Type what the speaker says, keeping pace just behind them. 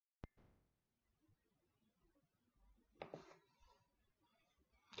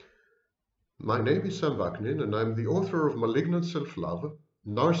My name is Sam Vaknin, and I'm the author of Malignant Self-Love,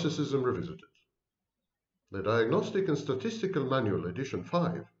 Narcissism Revisited. The Diagnostic and Statistical Manual, edition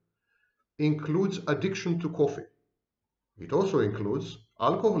 5, includes addiction to coffee. It also includes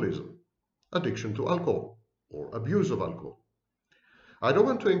alcoholism, addiction to alcohol, or abuse of alcohol. I don't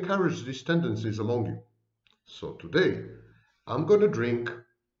want to encourage these tendencies among you. So today, I'm going to drink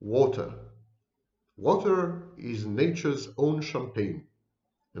water. Water is nature's own champagne,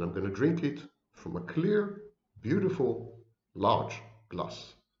 and I'm going to drink it from a clear, beautiful, large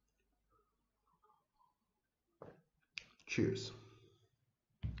glass. Cheers.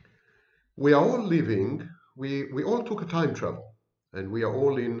 We are all living, we all took a time travel, and we are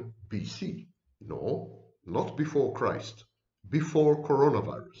all in BC. No, not before Christ, before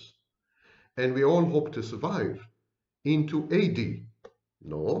coronavirus. And we all hope to survive into AD.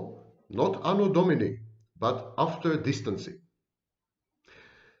 No, not Anno Domini, but after distancing.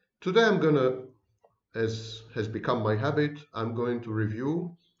 Today I'm going to, as has become my habit, I'm going to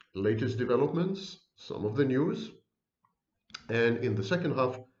review latest developments, some of the news, and in the second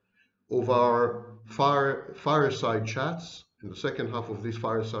half of our fireside chats, in the second half of this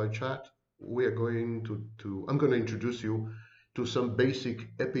fireside chat, we are going I'm going to introduce you to some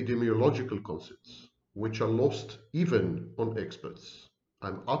basic epidemiological concepts, which are lost even on experts.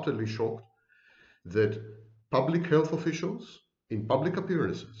 I'm utterly shocked that public health officials in public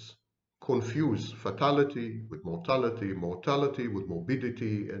appearances confuse fatality with mortality, mortality with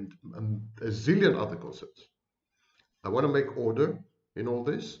morbidity, and a zillion other concepts. I want to make order in all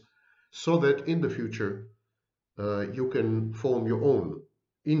this so that in the future you can form your own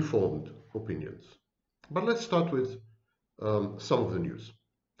informed opinions. But let's start with some of the news.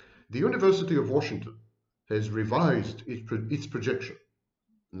 The University of Washington has revised its projection.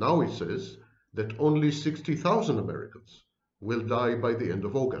 Now it says that only 60,000 Americans will die by the end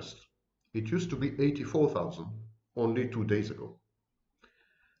of August. It used to be 84,000 only 2 days ago.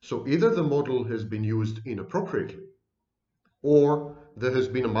 So either the model has been used inappropriately, or there has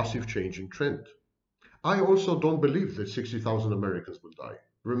been a massive change in trend. I also don't believe that 60,000 Americans will die.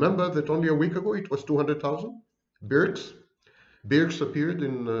 Remember that only a week ago it was 200,000? Birx appeared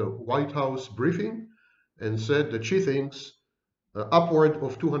in a White House briefing and said that she thinks upward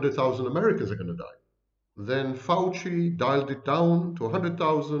of 200,000 Americans are going to die. Then Fauci dialed it down to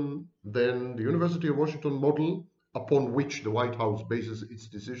 100,000. Then the University of Washington model, upon which the White House bases its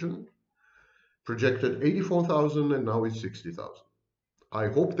decision, projected 84,000, and now it's 60,000. I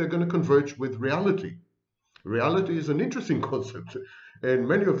hope they're going to converge with reality. Reality is an interesting concept, and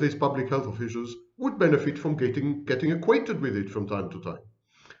many of these public health officials would benefit from getting acquainted with it from time to time.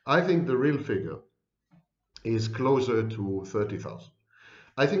 I think the real figure is closer to 30,000.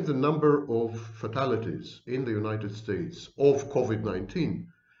 I think the number of fatalities in the United States of COVID-19,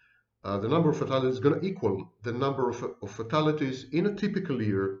 the number of fatalities is going to equal the number of fatalities in a typical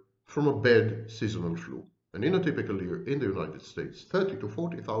year from a bad seasonal flu. And in a typical year in the United States, 30 to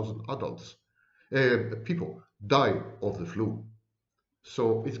 40,000 adults, people die of the flu.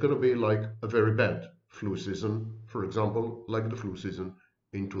 So it's going to be like a very bad flu season, for example, like the flu season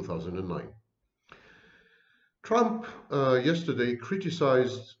in 2009. Trump yesterday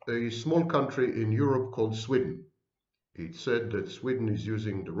criticized a small country in Europe called Sweden. It said that Sweden is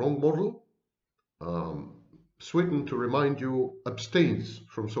using the wrong model. Sweden, to remind you, abstains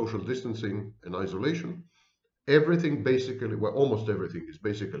from social distancing and isolation. Everything basically, well, almost everything is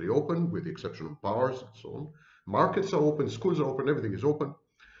basically open, with the exception of bars and so on. Markets are open, schools are open, everything is open.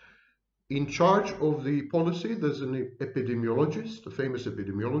 In charge of the policy, there's an epidemiologist, a famous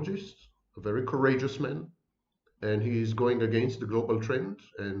epidemiologist, a very courageous man, and he is going against the global trend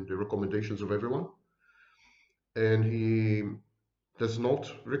and the recommendations of everyone. And he does not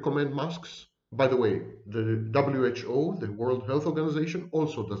recommend masks. By the way, the WHO, the World Health Organization,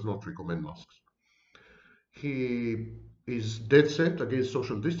 also does not recommend masks. He is dead set against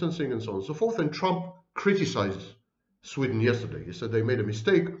social distancing and so on and so forth. And Trump criticized Sweden yesterday. He said they made a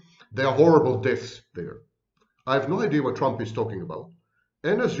mistake. There are horrible deaths there. I have no idea what Trump is talking about.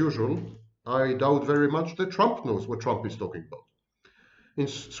 And as usual, I doubt very much that Trump knows what Trump is talking about. In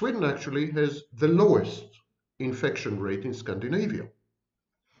Sweden actually has the lowest infection rate in Scandinavia.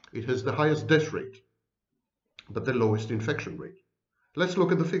 It has the highest death rate, but the lowest infection rate. Let's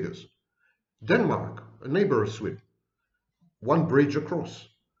look at the figures. Denmark, a neighbor of Sweden, one bridge across,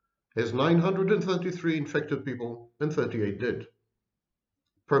 has 933 infected people and 38 dead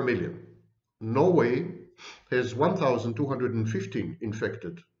per million. Norway has 1,215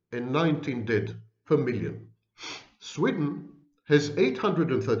 infected and 19 dead per million. Sweden has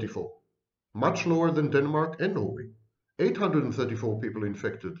 834, much lower than Denmark and Norway. 834 people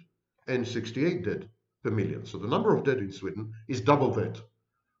infected and 68 dead per million. So the number of dead in Sweden is double that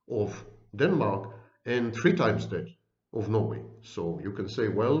of Denmark and 3 times that of Norway. So you can say,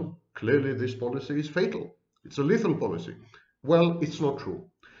 well, clearly this policy is fatal. It's a lethal policy. Well, it's not true.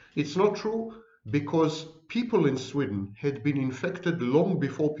 It's not true because people in Sweden had been infected long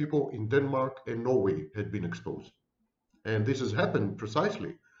before people in Denmark and Norway had been exposed. And this has happened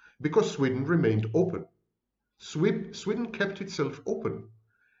precisely because Sweden remained open. Sweden kept itself open.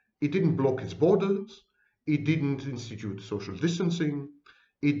 It didn't block its borders. It didn't institute social distancing.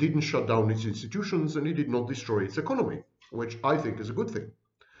 It didn't shut down its institutions, and it did not destroy its economy, which I think is a good thing.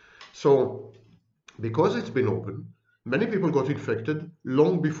 So, because it's been open, many people got infected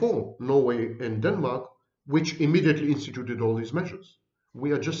long before Norway and Denmark, which immediately instituted all these measures.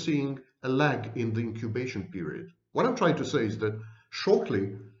 We are just seeing a lag in the incubation period. What I'm trying to say is that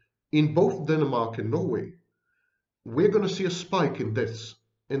shortly, in both Denmark and Norway, we're going to see a spike in deaths,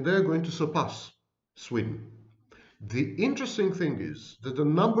 and they're going to surpass Sweden. The interesting thing is that the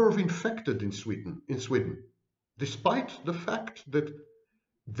number of infected in Sweden, despite the fact that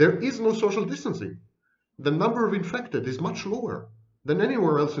there is no social distancing, the number of infected is much lower than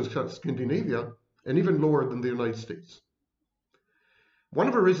anywhere else in Scandinavia and even lower than the United States. One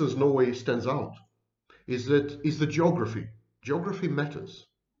of the reasons Norway stands out is the geography. Geography matters,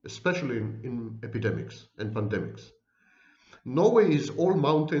 especially in epidemics and pandemics. Norway is all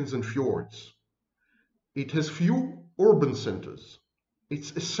mountains and fjords. It has few urban centers.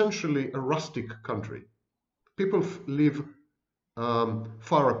 It's essentially a rustic country. People live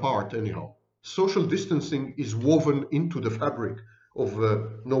far apart anyhow. Social distancing is woven into the fabric of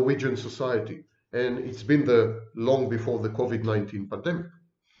Norwegian society, and it's been there long before the COVID-19 pandemic.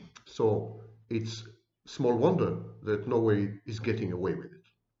 So it's small wonder that Norway is getting away with it.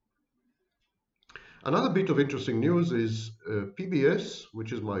 Another bit of interesting news is PBS,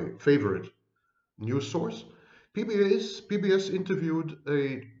 which is my favorite news source. PBS interviewed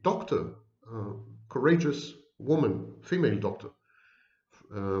a doctor, courageous woman, female doctor,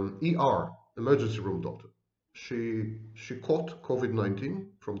 ER, emergency room doctor. She caught COVID-19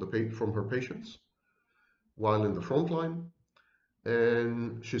 from her patients while in the front line,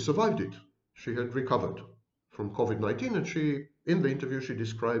 and she survived it. She had recovered from COVID-19, and in the interview, she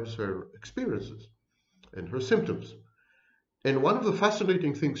describes her experiences and her symptoms. And one of the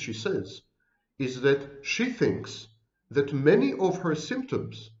fascinating things she says is that she thinks that many of her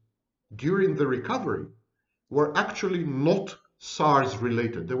symptoms during the recovery were actually not SARS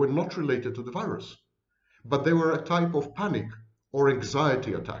related. They were not related to the virus, but they were a type of panic or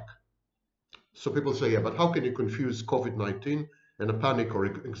anxiety attack. So people say, yeah, but how can you confuse COVID-19 and a panic or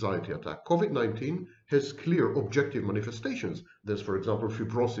anxiety attack? COVID-19 has clear objective manifestations. There's, for example,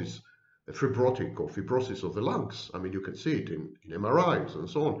 fibrosis of the lungs. I mean, you can see it in MRIs and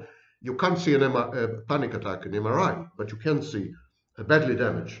so on. You can't see a panic attack in MRI, but you can see a badly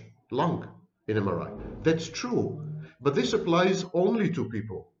damaged lung in MRI. That's true, but this applies only to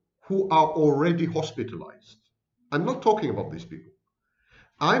people who are already hospitalized. I'm not talking about these people.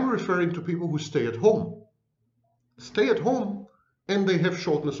 I'm referring to people who stay at home. Stay at home and they have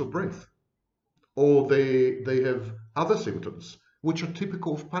shortness of breath, or they have other symptoms which are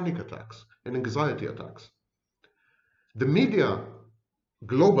typical of panic attacks and anxiety attacks. The media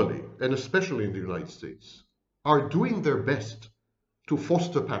globally, and especially in the United States, are doing their best to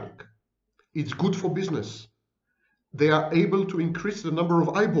foster panic. It's good for business. They are able to increase the number of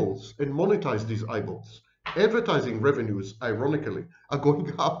eyeballs and monetize these eyeballs. Advertising revenues, ironically, are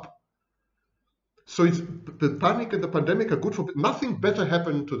going up. So the panic and the pandemic are good for business. Nothing better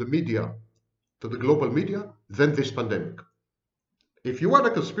happened to the media, to the global media, than this pandemic. If you want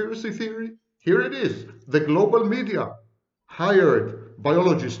a conspiracy theory, here it is. The global media hired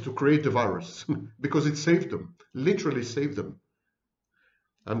biologists to create the virus because it saved them, literally saved them.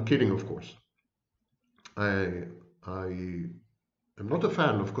 I'm kidding, of course. I am not a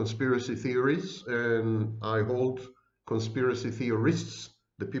fan of conspiracy theories, and I hold conspiracy theorists,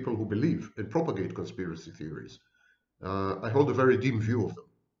 the people who believe and propagate conspiracy theories, I hold a very dim view of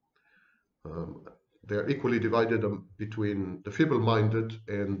them. They're equally divided between the feeble-minded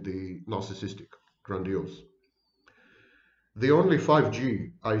and the narcissistic, grandiose. The only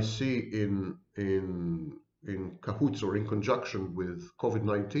 5G I see in cahoots or in conjunction with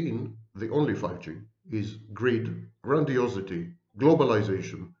COVID-19, the only 5G is greed, grandiosity,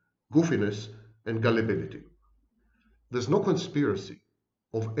 globalization, goofiness, and gullibility. There's no conspiracy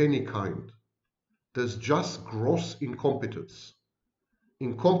of any kind. There's just gross incompetence.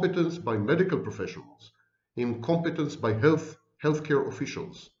 Incompetence by medical professionals, incompetence by healthcare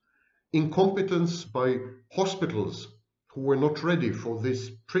officials, incompetence by hospitals who were not ready for this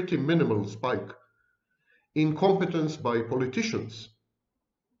pretty minimal spike, incompetence by politicians,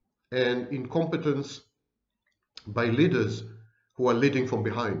 and incompetence by leaders who are leading from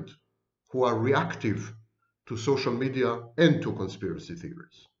behind, who are reactive to social media and to conspiracy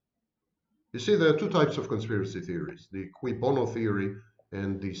theories. You see, there are two types of conspiracy theories, the cui bono theory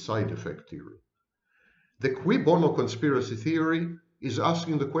and the side effect theory. The cui bono conspiracy theory is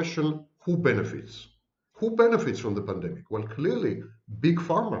asking the question, who benefits? Who benefits from the pandemic? Well, clearly, big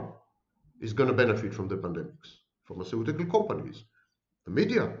pharma is going to benefit from the pandemics. Pharmaceutical companies, the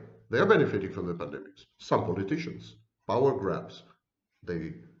media, they are benefiting from the pandemics. Some politicians, power grabs,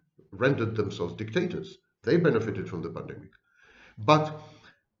 they rendered themselves dictators. They benefited from the pandemic. But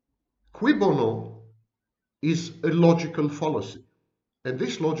cui bono is a logical fallacy. And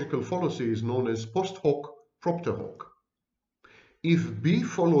this logical fallacy is known as post hoc propter hoc. If B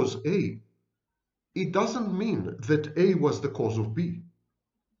follows A, it doesn't mean that A was the cause of B.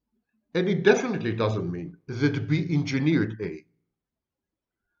 And it definitely doesn't mean that B engineered A.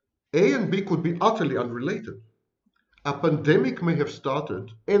 A and B could be utterly unrelated. A pandemic may have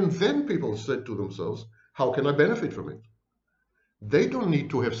started, and then people said to themselves, how can I benefit from it? They don't need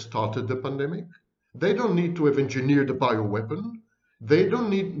to have started the pandemic. They don't need to have engineered a bioweapon. They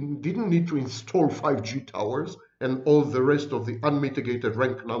didn't need to install 5G towers and all the rest of the unmitigated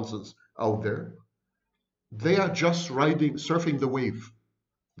rank nonsense out there. They are just surfing the wave.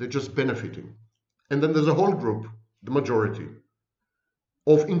 They're just benefiting. And then there's a whole group, the majority,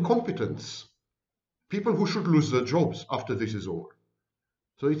 of incompetents, people who should lose their jobs after this is over.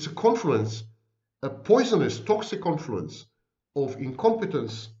 So it's a confluence, a poisonous, toxic confluence of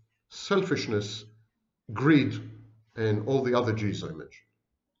incompetence, selfishness, greed, and all the other G's I mentioned.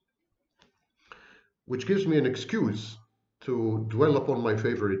 Which gives me an excuse to dwell upon my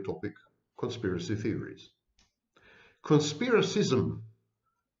favorite topic, conspiracy theories. Conspiracism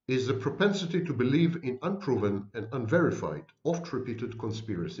is the propensity to believe in unproven and unverified, oft-repeated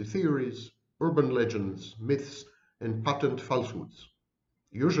conspiracy theories, urban legends, myths, and patent falsehoods,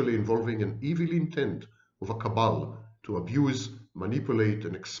 usually involving an evil intent of a cabal to abuse, manipulate,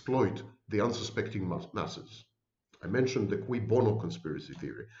 and exploit the unsuspecting masses. I mentioned the cui bono conspiracy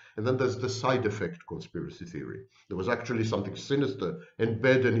theory, and then there's the side effect conspiracy theory. There was actually something sinister and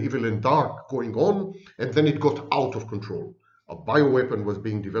bad and evil and dark going on, and then it got out of control. A bioweapon was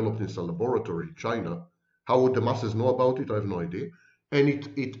being developed in some laboratory in China. How would the masses know about it? I have no idea. And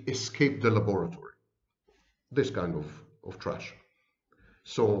it escaped the laboratory. This kind of trash.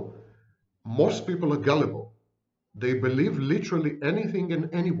 So most people are gullible. They believe literally anything and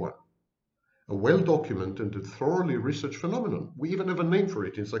anyone. A well-documented and thoroughly researched phenomenon. We even have a name for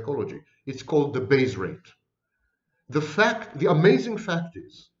it in psychology. It's called the Bayes rate. The amazing fact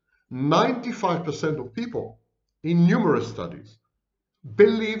is 95% of people in numerous studies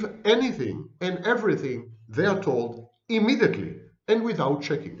believe anything and everything they are told immediately and without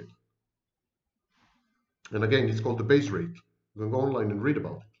checking it. And again, it's called the Bayes rate. You can go online and read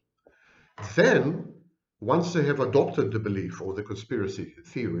about it. Then, once they have adopted the belief or the conspiracy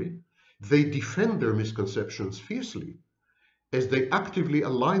theory, they defend their misconceptions fiercely as they actively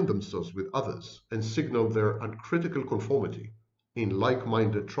align themselves with others and signal their uncritical conformity in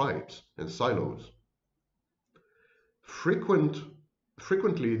like-minded tribes and silos.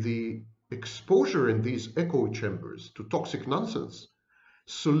 Frequently, the exposure in these echo chambers to toxic nonsense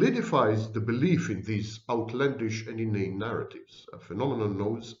solidifies the belief in these outlandish and inane narratives, a phenomenon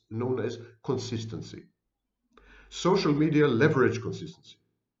known as consistency. Social media leverage consistency.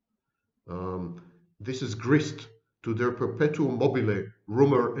 This is grist to their perpetuum mobile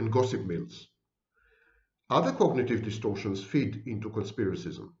rumor and gossip mills. Other cognitive distortions feed into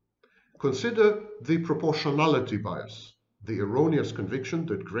conspiracism. Consider the proportionality bias, the erroneous conviction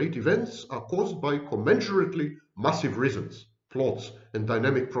that great events are caused by commensurately massive reasons, plots, and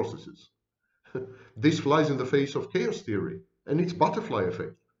dynamic processes. This flies in the face of chaos theory and its butterfly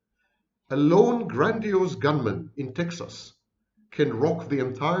effect. A lone grandiose gunman in Texas can rock the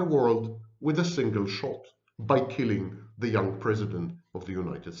entire world with a single shot by killing the young president of the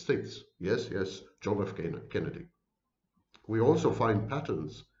United States. Yes, John F. Kennedy. We also find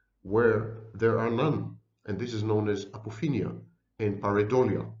patterns where there are none, and this is known as apophenia and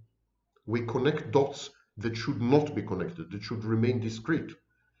pareidolia. We connect dots that should not be connected, that should remain discrete,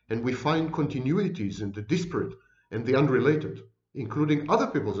 and we find continuities in the disparate and the unrelated, including other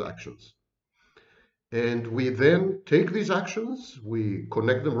people's actions. And we then take these actions, we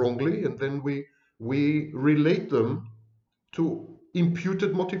connect them wrongly, and then we relate them to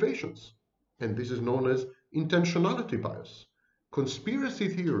imputed motivations. And this is known as intentionality bias. Conspiracy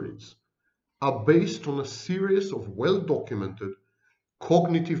theories are based on a series of well-documented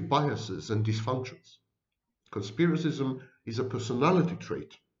cognitive biases and dysfunctions. Conspiracism is a personality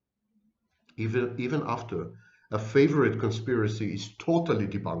trait. Even after a favorite conspiracy is totally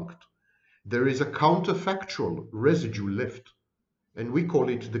debunked, there is a counterfactual residue left, and we call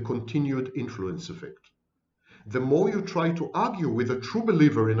it the continued influence effect. The more you try to argue with a true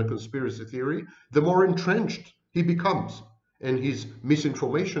believer in a conspiracy theory, the more entrenched he becomes, and his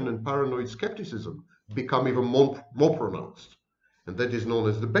misinformation and paranoid skepticism become even more pronounced. And that is known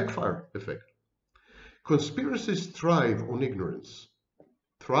as the backfire effect. Conspiracies thrive on ignorance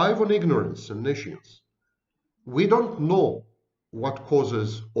and nescience. We don't know what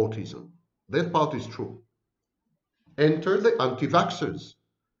causes autism. That part is true. Enter the anti-vaxxers.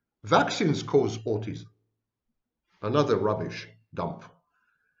 Vaccines cause autism. Another rubbish dump.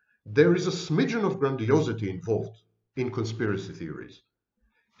 There is a smidgen of grandiosity involved in conspiracy theories.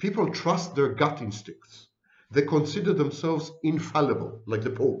 People trust their gut instincts. They consider themselves infallible, like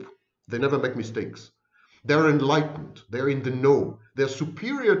the Pope. They never make mistakes. They're enlightened. They're in the know. They're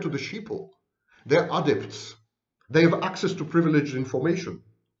superior to the Sheeple. They're adepts. They have access to privileged information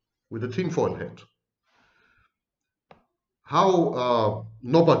with a tinfoil hat. How a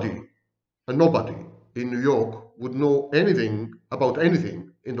nobody in New York would know anything about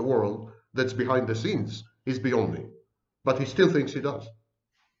anything in the world that's behind the scenes is beyond me. But he still thinks he does.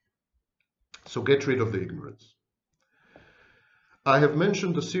 So get rid of the ignorance. I have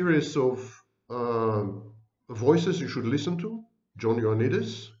mentioned a series of voices you should listen to. John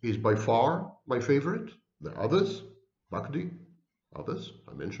Ioannidis is by far my favorite. There are others, Bakdi, others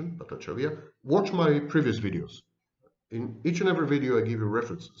I mentioned, Bhattacharya. Watch my previous videos. In each and every video I give you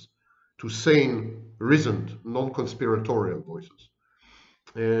references to sane, reasoned, non-conspiratorial voices.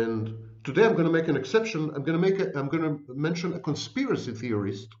 And today I'm going to make an exception. I'm going to mention a conspiracy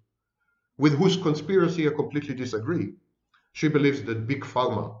theorist with whose conspiracy I completely disagree. She believes that Big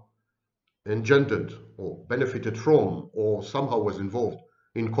Pharma engendered or benefited from or somehow was involved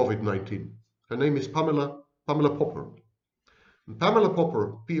in COVID-19. Her name is Pamela Popper. And Pamela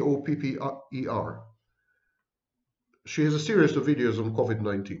Popper, Popper, she has a series of videos on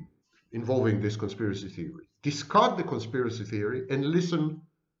COVID-19 involving this conspiracy theory. Discard the conspiracy theory and listen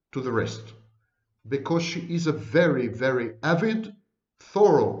to the rest, because she is a very, very avid,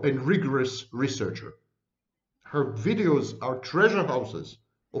 thorough, and rigorous researcher. Her videos are treasure houses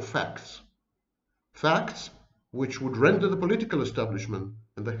of facts. Facts which would render the political establishment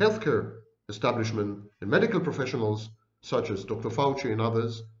and the healthcare establishment and medical professionals such as Dr. Fauci and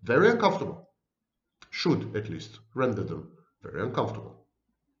others very uncomfortable. Should at least render them very uncomfortable.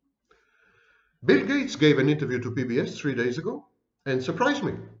 Bill Gates gave an interview to PBS 3 days ago and surprised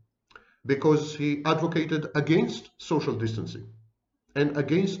me because he advocated against social distancing and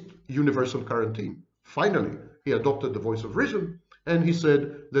against universal quarantine. Finally, he adopted the voice of reason and he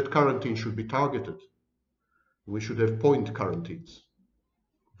said that quarantine should be targeted. We should have point quarantines.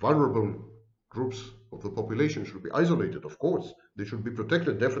 Vulnerable groups of the population should be isolated, of course. They should be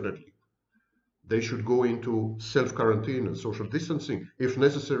protected, definitely. They should go into self-quarantine and social distancing, if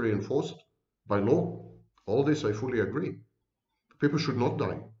necessary, enforced by law. All this I fully agree. People should not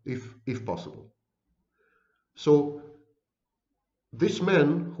die, if possible. So this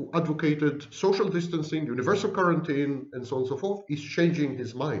man who advocated social distancing, universal quarantine, and so on and so forth, is changing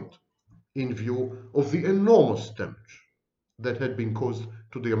his mind in view of the enormous damage that had been caused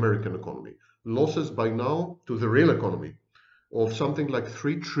to the American economy. Losses by now to the real economy of something like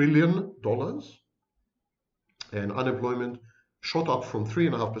 $3 trillion, and unemployment shot up from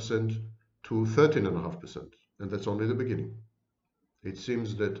 3.5% to 13.5%, and that's only the beginning. It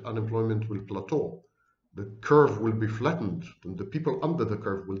seems that unemployment will plateau. The curve will be flattened, and the people under the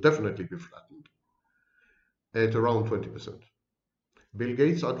curve will definitely be flattened at around 20%. Bill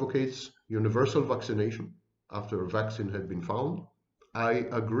Gates advocates universal vaccination after a vaccine had been found. I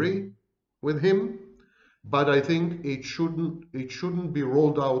agree with him, but I think it shouldn't be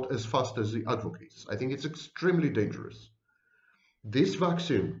rolled out as fast as he advocates. I think it's extremely dangerous. This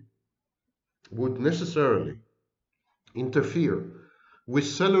vaccine would necessarily interfere with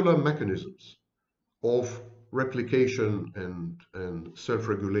cellular mechanisms of replication and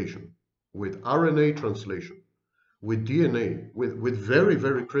self-regulation, with RNA translation, with DNA, with very,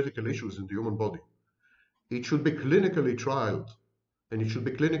 very critical issues in the human body. It should be clinically trialed, and it should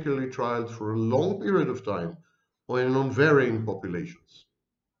be clinically trialed for a long period of time and on varying populations.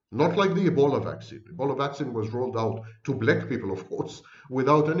 Not like the Ebola vaccine. Ebola vaccine was rolled out to black people, of course,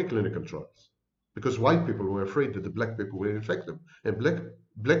 without any clinical trials, because white people were afraid that the black people will infect them, and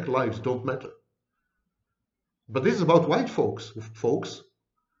black lives don't matter. But this is about white folks.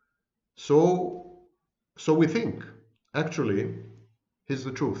 So, so we think, actually, here's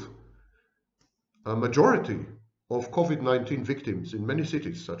the truth. A majority of COVID-19 victims in many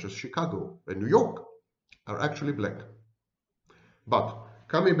cities, such as Chicago and New York, are actually black. But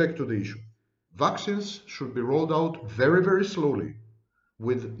coming back to the issue, vaccines should be rolled out very, very slowly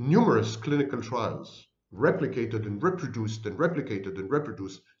with numerous clinical trials, replicated and reproduced and replicated and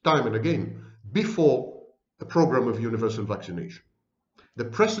reproduced time and again before a program of universal vaccination. The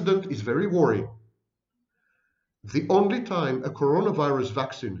precedent is very worrying. The only time a coronavirus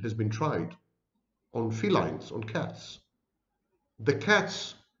vaccine has been tried on felines, on cats, the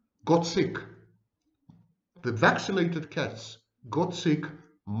cats got sick. The vaccinated cats got sick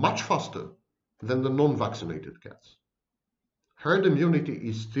much faster than the non-vaccinated cats. Herd immunity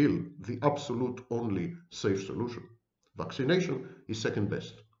is still the absolute only safe solution. Vaccination is second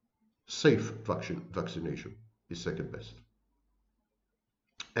best. Safe vaccination is second best.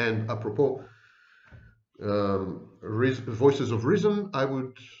 And apropos voices of reason, I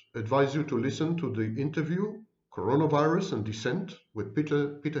would advise you to listen to the interview Coronavirus and Dissent with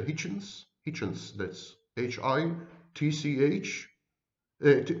Peter Hitchens. Hitchens, that's Hitchens.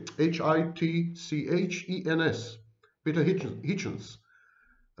 Peter Hitchens,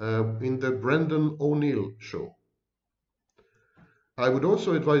 in the Brendan O'Neill show. I would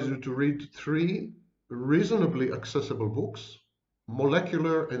also advise you to read 3 reasonably accessible books: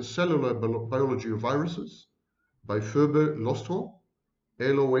 Molecular and Cellular Biology of Viruses by Phoebe Lostroh,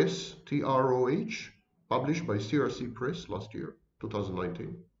 Lostroh, published by CRC Press last year,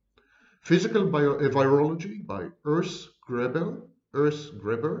 2019. Physical Virology by Urs Greber,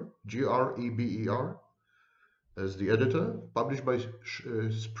 Greber, as the editor, published by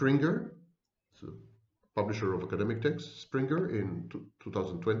Springer, so publisher of academic texts, Springer, in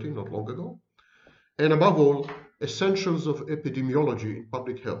 2020, not long ago. And above all, Essentials of Epidemiology in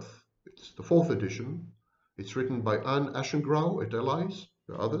Public Health. It's the 4th edition. It's written by Anne Aschengrau at Allies,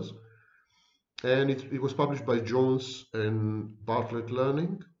 there are others. And it was published by Jones and Bartlett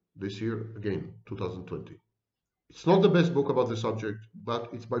Learning this year, again, 2020. It's not the best book about the subject, but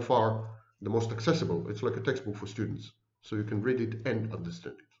it's by far the most accessible. It's like a textbook for students, so you can read it and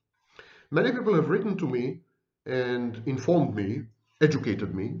understand it. Many people have written to me and informed me,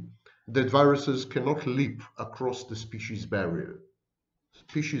 educated me, that viruses cannot leap across the species barrier.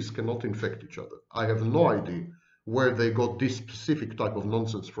 Species cannot infect each other. I have no idea where they got this specific type of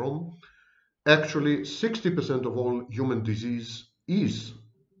nonsense from. Actually, 60% of all human disease its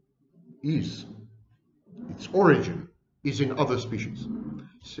origin is in other species.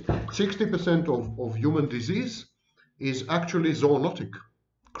 60% of human disease is actually zoonotic,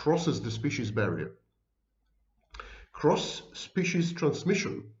 crosses the species barrier. Cross-species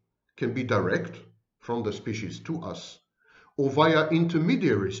transmission can be direct from the species to us, or via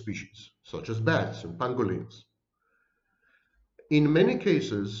intermediary species, such as bats and pangolins. In many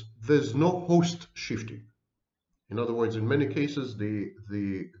cases, there's no host shifting. In other words, in many cases, the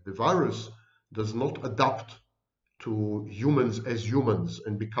virus does not adapt to humans as humans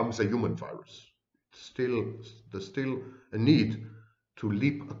and becomes a human virus. There's still a need to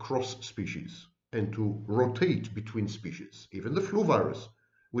leap across species and to rotate between species. Even the flu virus,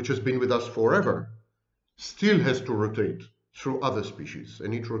 which has been with us forever, still has to rotate through other species,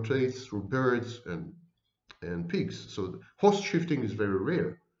 and it rotates through birds and pigs. So host shifting is very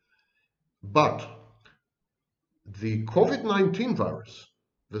rare. But the COVID-19 virus,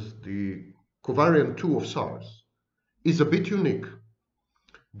 the covariant 2 of SARS, is a bit unique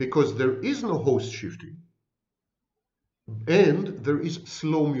because there is no host shifting and there is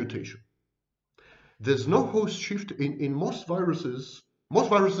slow mutation. There's no host shift in most viruses. Most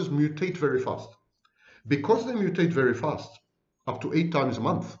viruses mutate very fast. Because they mutate very fast, up to 8 times a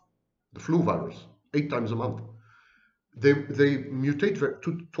month, the flu virus, 8 times a month, they mutate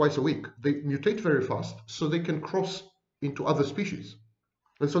twice a week. They mutate very fast so they can cross into other species.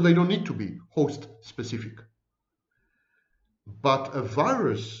 And so they don't need to be host specific. But a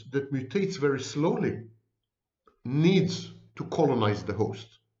virus that mutates very slowly needs to colonize the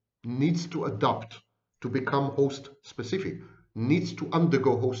host, needs to adapt to become host specific, needs to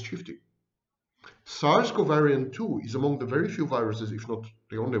undergo host shifting. SARS-CoV 2 is among the very few viruses, if not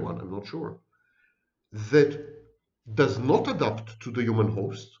the only one, I'm not sure, that does not adapt to the human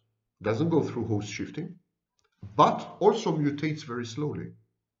host, doesn't go through host shifting, but also mutates very slowly,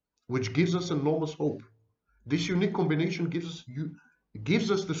 which gives us enormous hope. This unique combination gives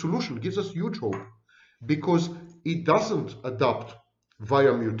us the solution, gives us huge hope, because it doesn't adapt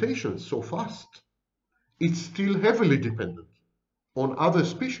via mutations so fast. It's still heavily dependent on other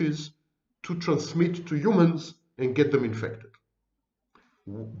species to transmit to humans and get them infected.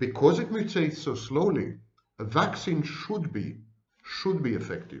 because it mutates so slowly, a vaccine should be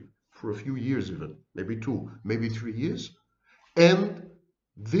effective for a few years, even maybe 2, maybe 3 years. And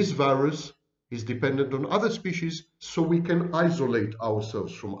this virus is dependent on other species, so we can isolate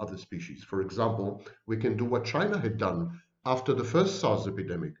ourselves from other species. For example, we can do what China had done after the first SARS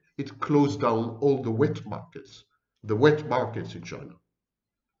epidemic. It closed down all the wet markets in China.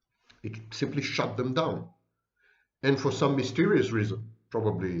 It simply shut them down. And for some mysterious reason,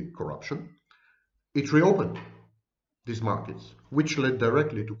 probably corruption, it reopened these markets, which led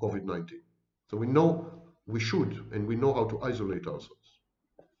directly to COVID-19. So we know we should, and we know how to isolate ourselves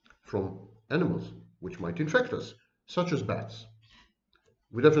from animals which might infect us, such as bats.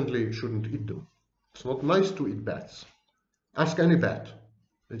 We definitely shouldn't eat them. It's not nice to eat bats. Ask any bat.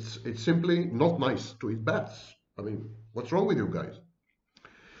 It's simply not nice to eat bats. I mean, what's wrong with you guys?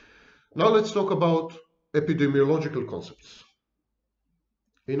 Now let's talk about epidemiological concepts.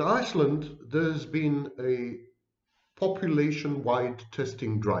 In Iceland, there's been a population-wide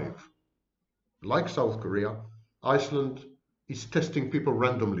testing drive. Like South Korea, Iceland is testing people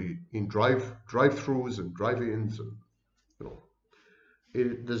randomly in drive-throughs and drive-ins, and you know,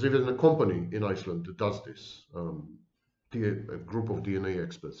 there's even a company in Iceland that does this, a group of DNA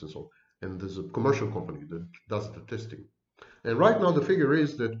experts and so on. And there's a commercial company that does the testing. And right now the figure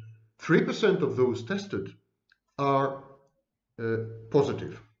is that 3% of those tested are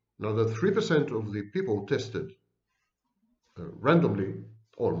positive. Now, the 3% of the people tested randomly,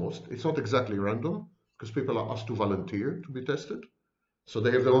 almost, it's not exactly random, because people are asked to volunteer to be tested. So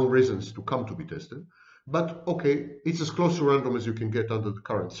they have their own reasons to come to be tested. But okay, it's as close to random as you can get under the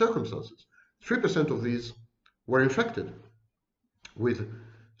current circumstances. 3% of these were infected with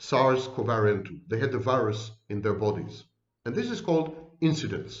SARS-CoV-2. They had the virus in their bodies. And this is called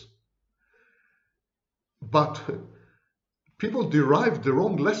incidence. But people derived the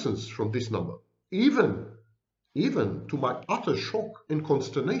wrong lessons from this number. Even to my utter shock and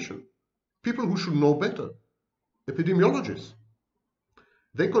consternation, people who should know better, epidemiologists,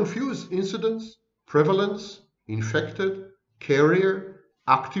 they confuse incidence, prevalence, infected, carrier,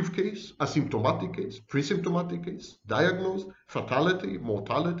 active case, asymptomatic case, pre-symptomatic case, diagnosed, fatality,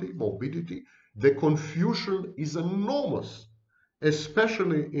 mortality, morbidity. The confusion is enormous,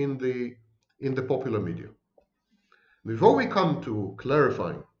 especially in the popular media. Before we come to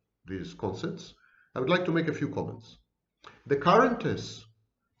clarifying these concepts, I would like to make a few comments. The current tests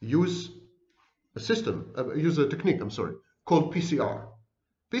use a technique, called PCR.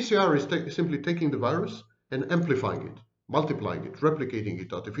 PCR is simply taking the virus and amplifying it, multiplying it, replicating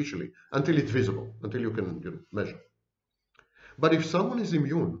it artificially until it's visible, until you can measure. But if someone is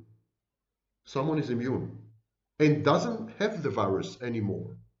immune and doesn't have the virus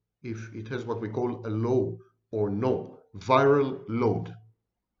anymore, if it has what we call a low or no viral load,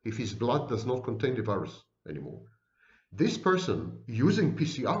 if his blood does not contain the virus anymore, this person using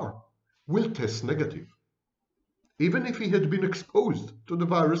PCR will test negative. Even if he had been exposed to the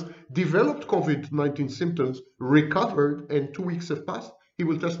virus, developed COVID-19 symptoms, recovered, and 2 weeks have passed, he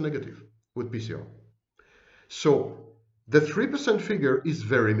will test negative with PCR. So the 3% figure is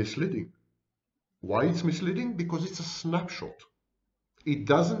very misleading. Why it's misleading? Because it's a snapshot. It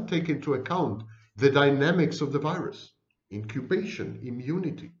doesn't take into account the dynamics of the virus, incubation,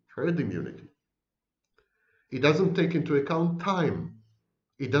 immunity, herd immunity. It doesn't take into account time.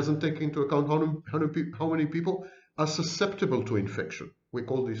 It doesn't take into account how many people are susceptible to infection. We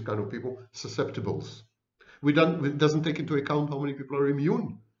call these kind of people susceptibles. It doesn't take into account how many people are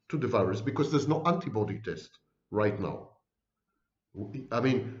immune to the virus, because there's no antibody test right now. I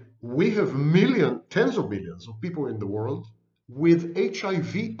mean, we have tens of millions of people in the world with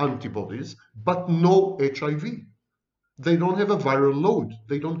HIV antibodies, but no HIV. They don't have a viral load.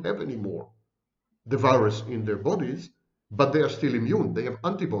 They don't have anymore the virus in their bodies, but they are still immune. They have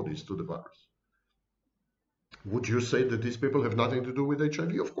antibodies to the virus. Would you say that these people have nothing to do with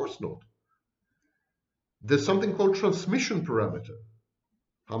HIV? Of course not. There's something called transmission parameter.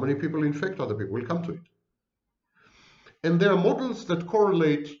 How many people infect other people? We'll come to it. And there are models that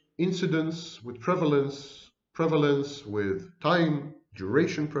correlate incidence with prevalence with time,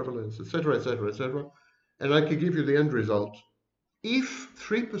 duration prevalence, etc., etc., etc. And I can give you the end result. If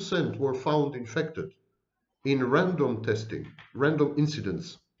 3% were found infected in random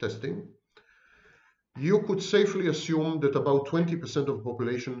incidence testing, you could safely assume that about 20% of the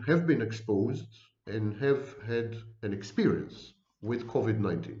population have been exposed and have had an experience with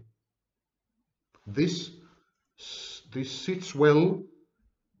COVID-19. This sits well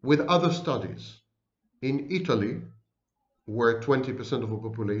with other studies. In Italy, where 20% of the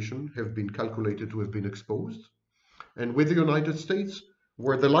population have been calculated to have been exposed, and with the United States,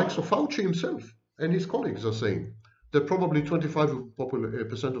 where the likes of Fauci himself and his colleagues are saying that probably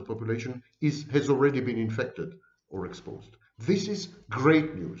 25% of population has already been infected or exposed. This is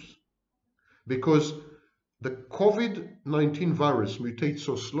great news because the COVID-19 virus mutates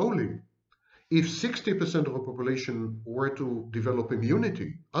so slowly. If 60% of a population were to develop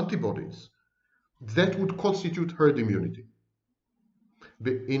immunity, antibodies, that would constitute herd immunity.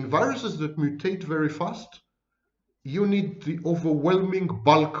 In viruses that mutate very fast, you need the overwhelming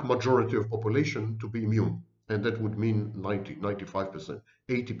bulk majority of population to be immune. And that would mean 90, 95%,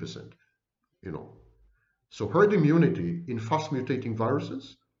 80%, you know. So herd immunity in fast mutating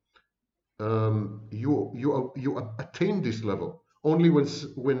viruses, you attain this level only when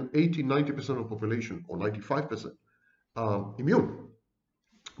 80, 90% of population or 95% immune.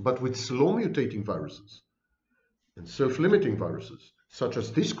 But with slow mutating viruses and self-limiting viruses, such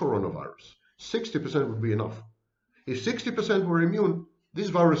as this coronavirus, 60% would be enough. If 60% were immune, this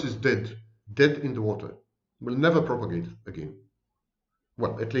virus is dead in the water, will never propagate again.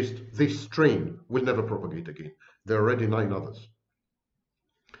 Well, at least this strain will never propagate again. There are already 9 others.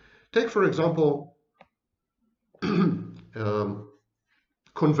 Take, for example,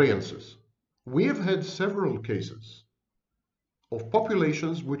 conveyances. We have had several cases of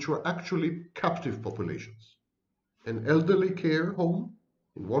populations which were actually captive populations. An elderly care home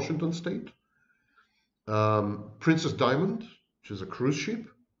in Washington State, Princess Diamond, which is a cruise ship,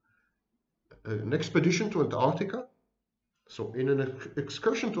 an expedition to Antarctica. So in an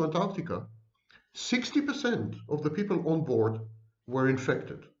excursion to Antarctica, 60% of the people on board were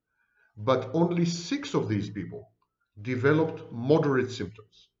infected, but only 6 of these people developed moderate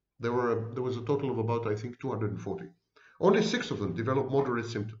symptoms. There was a total of about, I think, 240. Only 6 of them developed moderate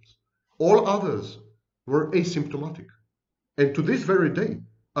symptoms. All others were asymptomatic, and to this very day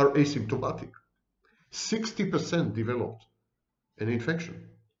are asymptomatic. 60% developed an infection.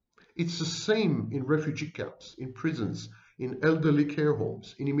 It's the same in refugee camps, in prisons, in elderly care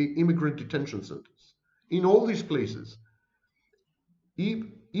homes, in immigrant detention centers. In all these places,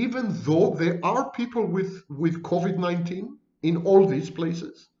 even though there are people with COVID-19 in all these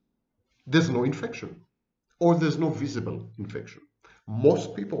places, there's no infection, or there's no visible infection.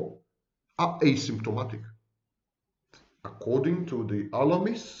 Most people are asymptomatic. According to the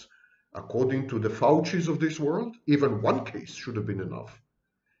alarmists, according to the Faucis of this world, even one case should have been enough.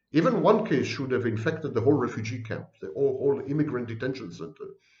 Even one case should have infected the whole refugee camp, the whole immigrant detention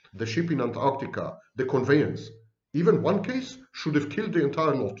center, the ship in Antarctica, the conveyance. Even one case should have killed the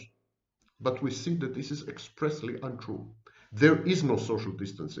entire lot. But we see that this is expressly untrue. There is no social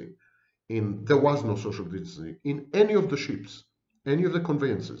distancing. There was no social distancing in any of the ships, any of the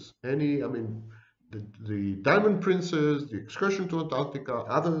conveyances, the Diamond Princess, the excursion to Antarctica,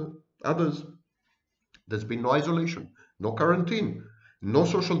 others. There's been no isolation, no quarantine, no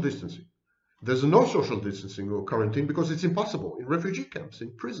social distancing. There's no social distancing or quarantine because it's impossible in refugee camps,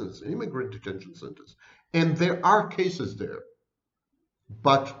 in prisons, in immigrant detention centers. And there are cases there,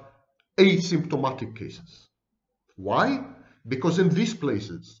 but asymptomatic cases. Why? Because in these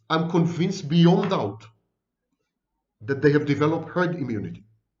places, I'm convinced beyond doubt that they have developed herd immunity.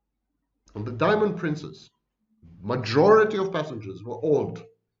 On the Diamond Princess, majority of passengers were old.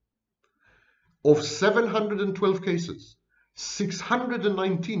 Of 712 cases,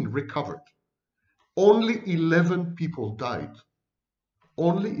 619 recovered. Only 11 people died.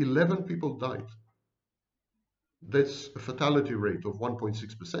 Only 11 people died. That's a fatality rate of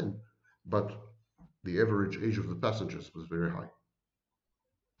 1.6%, but the average age of the passengers was very high.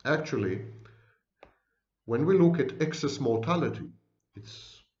 Actually, when we look at excess mortality,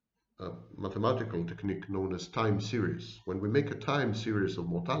 it's a mathematical technique known as time series. When we make a time series of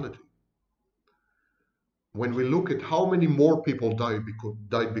mortality, when we look at how many more people died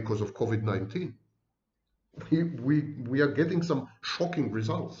because of COVID-19, we are getting some shocking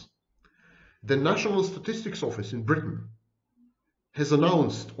results. The National Statistics Office in Britain has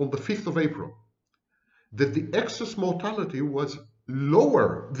announced on the 5th of April that the excess mortality was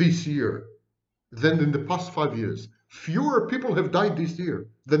lower this year than in the past 5 years. Fewer people have died this year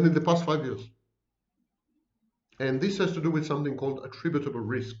than in the past 5 years. And this has to do with something called attributable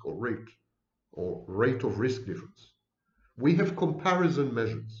risk or rate of risk difference. We have comparison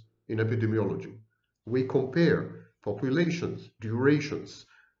measures in epidemiology. We compare populations, durations,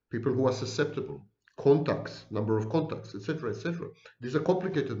 people who are susceptible, contacts, number of contacts, etc., etc. These are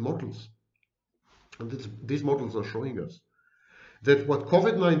complicated models. And these models are showing us that what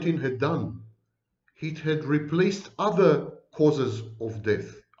COVID-19 had done, it had replaced other causes of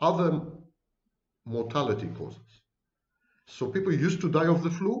death, other mortality causes. So people used to die of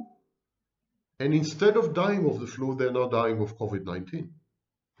the flu, and instead of dying of the flu, they're now dying of COVID-19.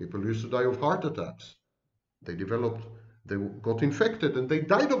 People used to die of heart attacks. They got infected and they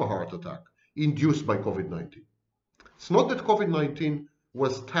died of a heart attack induced by COVID-19. It's not that COVID-19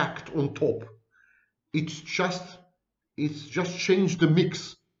 was tacked on top. It's just changed the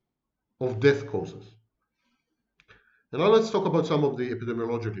mix of death causes. And now let's talk about some of the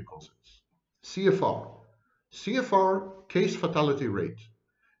epidemiological concepts. CFR. CFR, case fatality rate.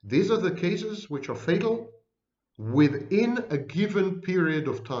 These are the cases which are fatal within a given period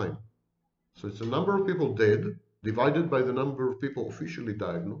of time. So it's the number of people dead divided by the number of people officially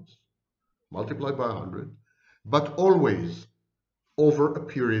diagnosed, multiplied by 100, but always over a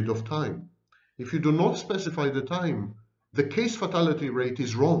period of time. If you do not specify the time, the case fatality rate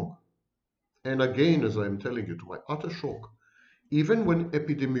is wrong. And again, as I'm telling you, to my utter shock, even when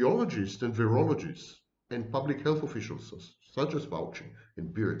epidemiologists and virologists and public health officials such as Fauci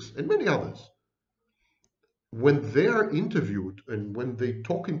and Birx and many others, when they are interviewed and when they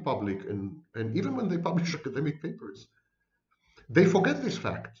talk in public and even when they publish academic papers, they forget this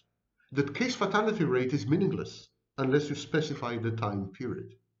fact that case fatality rate is meaningless unless you specify the time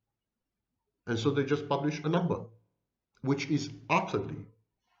period. And so they just publish a number, which is utterly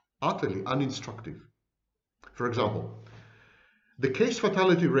uninstructive. For example, the case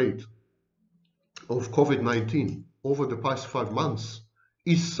fatality rate of COVID-19 over the past 5 months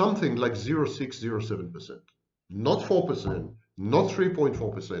is something like 0.607%. Not 4%, not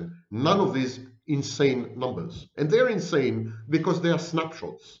 3.4%, none of these insane numbers. And they're insane because they are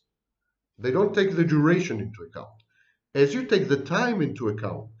snapshots. They don't take the duration into account. As you take the time into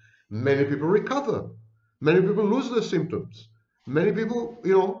account, many people recover. Many people lose their symptoms. Many people,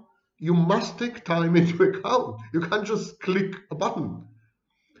 you must take time into account. You can't just click a button.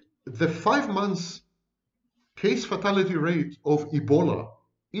 The 5 months case fatality rate of Ebola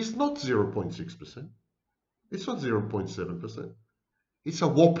is not 0.6%. It's not 0.7%. It's a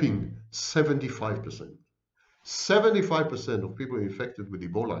whopping 75%. 75% of people infected with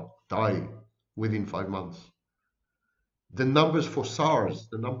Ebola die within 5 months. The numbers for SARS,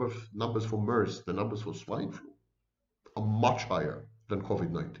 the numbers for MERS, the numbers for swine flu are much higher than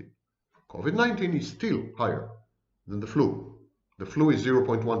COVID-19. COVID-19 is still higher than the flu. The flu is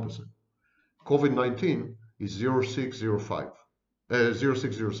 0.1%. COVID-19 is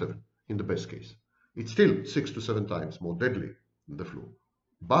 0.607 in the best case. It's still 6 to 7 times more deadly than the flu.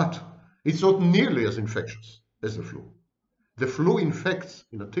 But it's not nearly as infectious as the flu. The flu infects,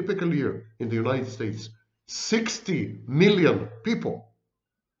 in a typical year in the United States, 60 million people.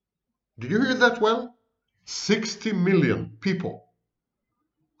 Do you hear that well? 60 million people.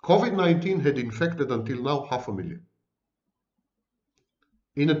 COVID-19 had infected until now 500,000.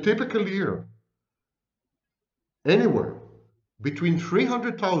 In a typical year, anywhere between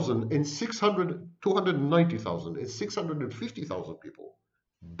 300,000 and 290,000 and 650,000 people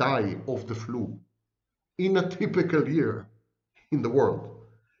die of the flu in a typical year in the world.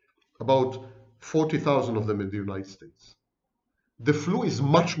 About 40,000 of them in the United States. The flu is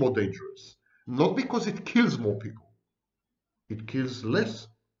much more dangerous, not because it kills more people. It kills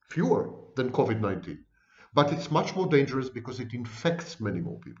fewer than COVID-19. But it's much more dangerous because it infects many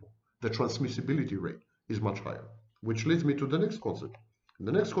more people. The transmissibility rate is much higher, which leads me to the next concept. And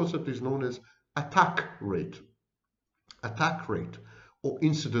the next concept is known as attack rate. Attack rate or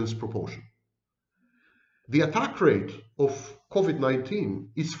incidence proportion. The attack rate of COVID-19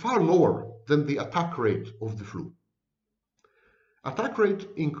 is far lower than the attack rate of the flu. Attack rate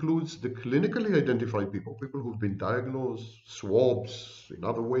includes the clinically identified people who've been diagnosed, swabs in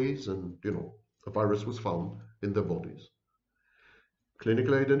other ways, and a virus was found in their bodies.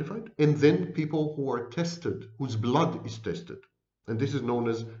 Clinically identified, and then people who are tested, whose blood is tested. And this is known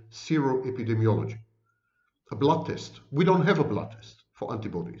as seroepidemiology. A blood test. We don't have a blood test for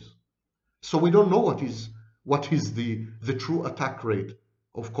antibodies. So we don't know what is the true attack rate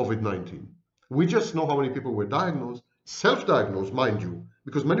of COVID-19. We just know how many people were diagnosed, self-diagnosed, mind you,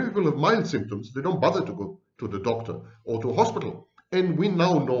 because many people have mild symptoms. They don't bother to go to the doctor or to a hospital. And we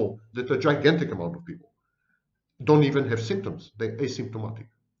now know that a gigantic amount of people don't even have symptoms. They're asymptomatic.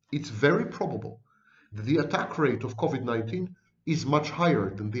 It's very probable that the attack rate of COVID-19 is much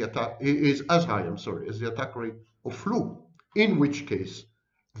higher than as the attack rate of flu, in which case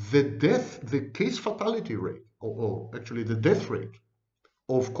the case fatality rate, or actually the death rate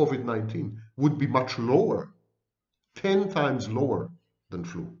of COVID-19 would be much lower, 10 times lower than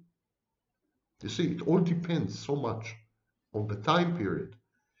flu. You see, it all depends so much on the time period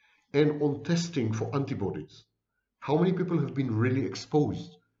and on testing for antibodies. How many people have been really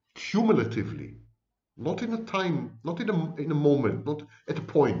exposed cumulatively, not in a time, not in a moment, not at a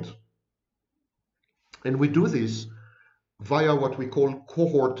point. And we do this via what we call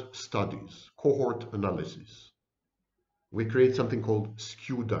cohort studies, cohort analysis. We create something called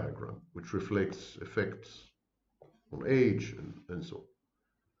skew diagram, which reflects effects on age and so on.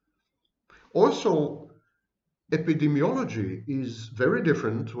 Also, epidemiology is very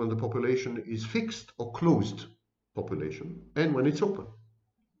different when the population is fixed or closed population and when it's open.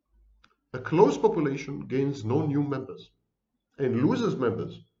 A closed population gains no new members and loses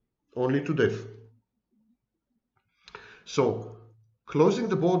members only to death. So closing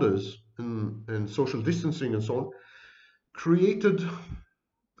the borders and social distancing and so on created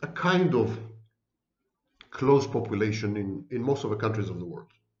a kind of closed population in most of the countries of the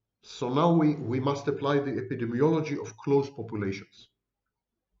world. So now we must apply the epidemiology of closed populations.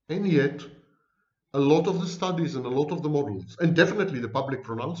 And yet, a lot of the studies and a lot of the models, and definitely the public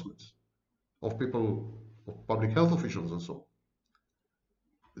pronouncements of people, of public health officials and so on,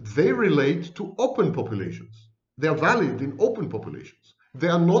 they relate to open populations. They are valid in open populations. They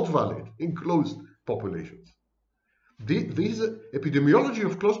are not valid in closed populations. This epidemiology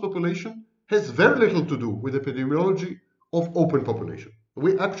of closed population has very little to do with epidemiology of open population.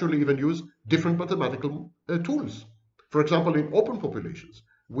 We actually even use different mathematical tools. For example, in open populations,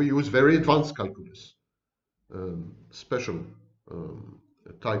 we use very advanced calculus, special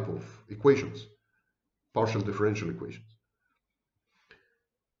type of equations, partial differential equations.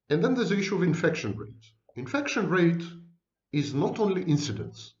 And then there's the issue of infection rate. Infection rate is not only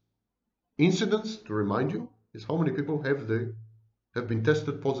incidence. Incidence, to remind you, is how many people have been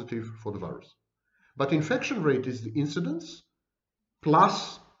tested positive for the virus. But infection rate is the incidence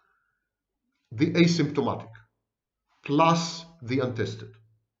plus the asymptomatic plus the untested.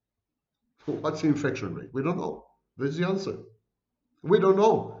 What's the infection rate? We don't know. There's the answer. We don't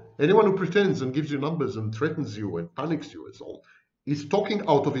know. Anyone who pretends and gives you numbers and threatens you and panics you and so on is talking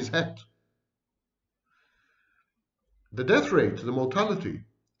out of his hat. The death rate, the mortality,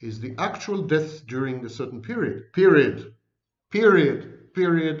 is the actual deaths during a certain period. Period.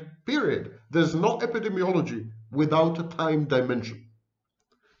 There's no epidemiology without a time dimension.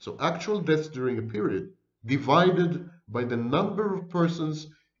 So actual deaths during a period divided by the number of persons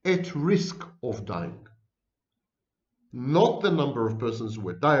at risk of dying. Not the number of persons who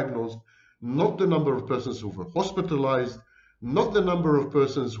were diagnosed, not the number of persons who were hospitalized, not the number of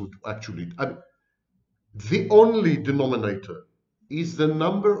persons who actually... the only denominator is the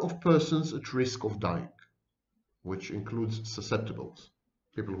number of persons at risk of dying, which includes susceptibles,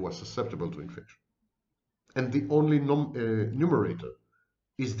 people who are susceptible to infection. And the only numerator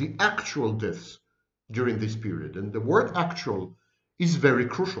is the actual deaths during this period. And the word actual is very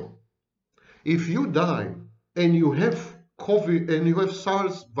crucial. If you die and you have COVID and you have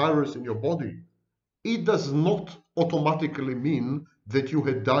SARS virus in your body, it does not automatically mean that you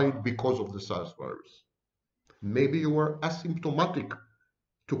had died because of the SARS virus. Maybe you were asymptomatic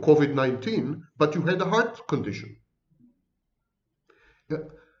to COVID-19, but you had a heart condition.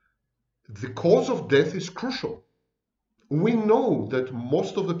 The cause of death is crucial. We know that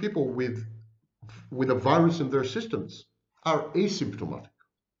most of the people with a virus in their systems are asymptomatic.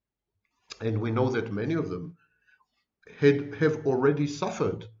 And we know that many of them have already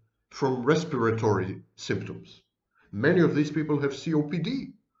suffered from respiratory symptoms. Many of these people have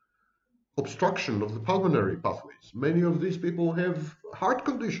COPD, obstruction of the pulmonary pathways. Many of these people have heart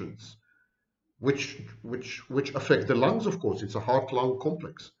conditions, which affect the lungs, of course. It's a heart-lung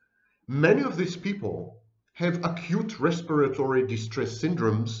complex. Many of these people have acute respiratory distress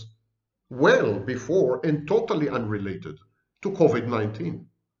syndromes well before and totally unrelated to COVID-19.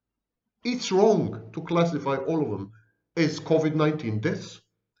 It's wrong to classify all of them as COVID-19 deaths.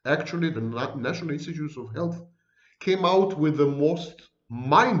 Actually, the National Institutes of Health came out with the most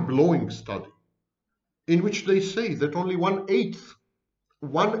mind-blowing study in which they say that only one-eighth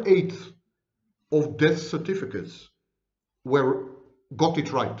of death certificates got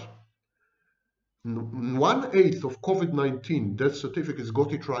it right. 1/8 of COVID-19 death certificates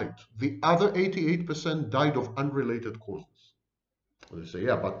got it right. The other 88% died of unrelated causes. They say,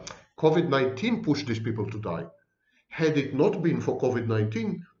 yeah, but COVID-19 pushed these people to die. Had it not been for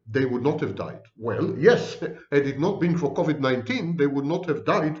COVID-19, they would not have died. Well, yes, had it not been for COVID-19, they would not have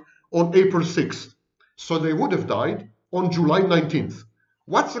died on April 6th. So they would have died on July 19th.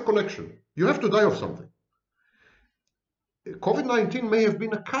 What's the connection? You have to die of something. COVID-19 may have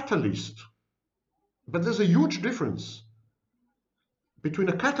been a catalyst, but there's a huge difference between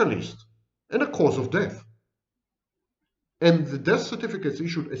a catalyst and a cause of death. And the death certificates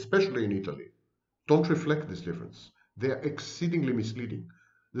issued, especially in Italy, don't reflect this difference. They are exceedingly misleading.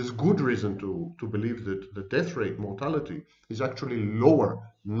 There's good reason to believe that the death rate, mortality, is actually lower,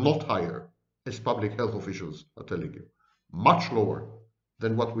 not higher, as public health officials are telling you. much lower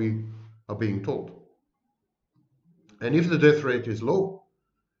than what we are being told. And if the death rate is low,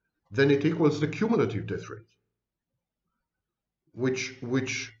 then it equals the cumulative death rate,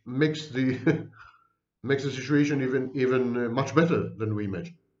 which makes the makes the situation even much better than we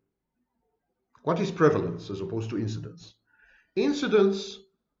imagine. What is prevalence as opposed to incidence? Incidence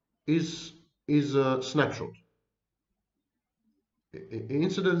is a snapshot.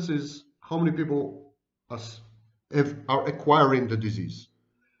 Incidence is how many people are acquiring the disease,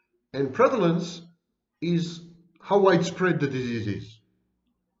 and prevalence is how widespread the disease is.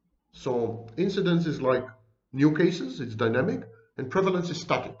 So incidence is like new cases, it's dynamic, and prevalence is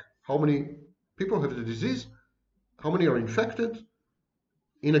static. How many people have the disease, how many are infected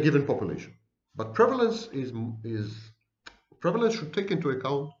in a given population. But prevalence should take into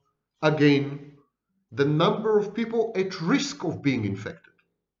account, again, the number of people at risk of being infected.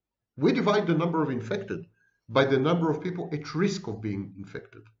 We divide the number of infected by the number of people at risk of being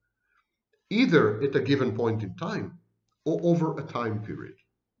infected, either at a given point in time or over a time period.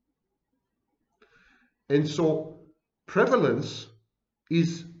 And so prevalence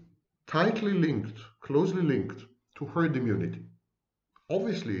is tightly linked, closely linked to herd immunity.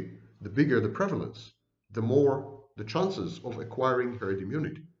 Obviously, the bigger the prevalence, the more the chances of acquiring herd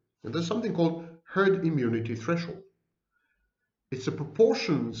immunity. And there's something called herd immunity threshold. It's the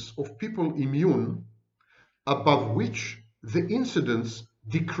proportions of people immune above which the incidence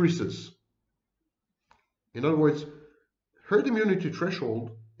decreases. In other words, herd immunity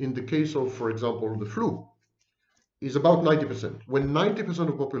threshold in the case of, for example, the flu is about 90%. When 90%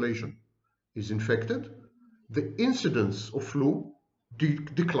 of population is infected, the incidence of flu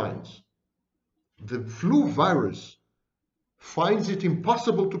declines. The flu virus finds it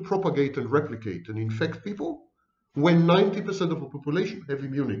impossible to propagate and replicate and infect people when 90% of the population have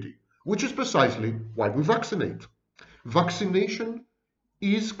immunity, which is precisely why we vaccinate. Vaccination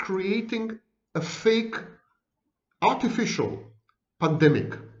is creating a fake, artificial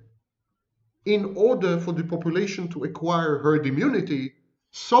pandemic in order for the population to acquire herd immunity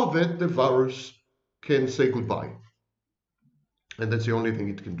so that the virus can say goodbye. And that's the only thing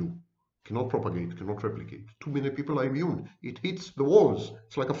it can do. It cannot propagate, cannot replicate. Too many people are immune. It hits the walls.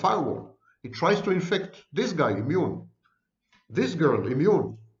 It's like a firewall. It tries to infect this guy, immune. This girl,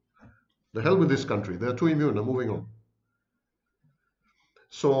 immune. The hell with this country. They're too immune. I'm moving on.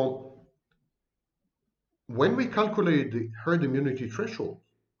 So when we calculate the herd immunity threshold,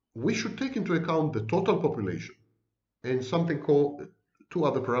 we should take into account the total population and something called, two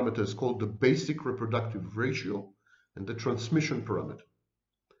other parameters called the basic reproductive ratio and the transmission parameter.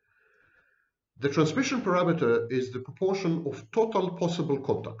 The transmission parameter is the proportion of total possible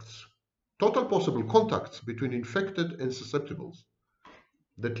contacts between infected and susceptibles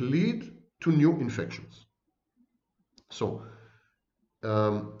that lead to new infections. So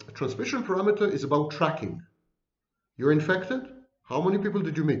transmission parameter is about tracking. You're infected. How many people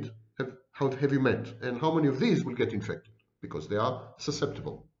did you meet? Have you met? And how many of these will get infected? Because they are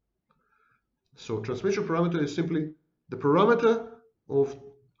susceptible. So transmission parameter is simply the parameter of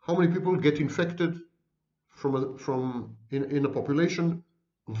how many people get infected in a population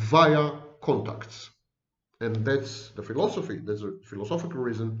via contacts. And that's the philosophy. There's a philosophical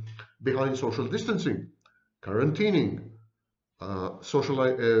reason behind social distancing, quarantining,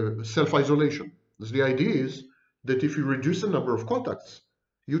 self-isolation. The idea is that if you reduce the number of contacts,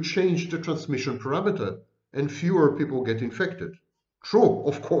 you change the transmission parameter and fewer people get infected. True,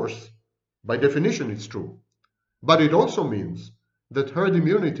 of course. By definition, it's true. But it also means that herd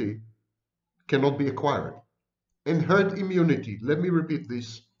immunity cannot be acquired. And herd immunity, let me repeat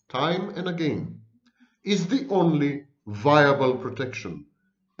this time and again, is the only viable protection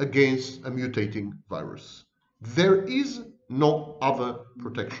against a mutating virus. There is no other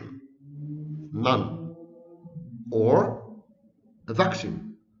protection. None. Or a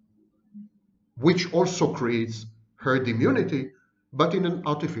vaccine, which also creates herd immunity, but in an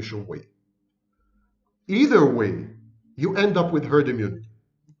artificial way. Either way, you end up with herd immunity.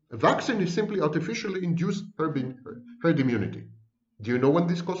 A vaccine is simply artificially induced herd immunity. Do you know when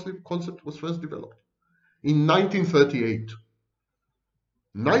this concept was first developed? In 1938.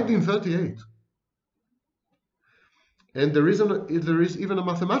 1938. And there is even a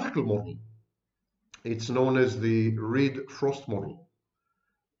mathematical model. It's known as the Reed-Frost model.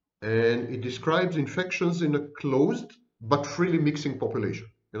 And it describes infections in a closed but freely mixing population.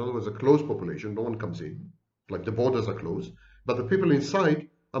 In other words, a closed population, no one comes in, like the borders are closed, but the people inside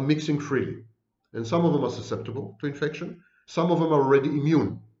are mixing freely. And some of them are susceptible to infection, some of them are already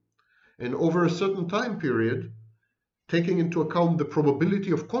immune. And over a certain time period, taking into account the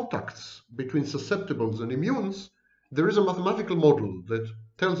probability of contacts between susceptibles and immunes, there is a mathematical model that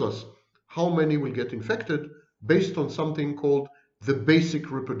tells us how many will get infected based on something called the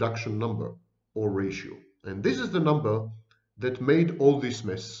basic reproduction number or ratio. And this is the number that made all this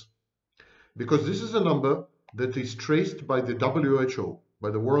mess, because this is a number that is traced by the WHO, by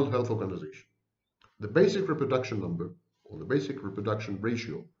the World Health Organization. The basic reproduction number, or the basic reproduction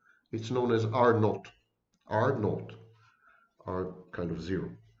ratio, it's known as R naught. R naught, R kind of zero.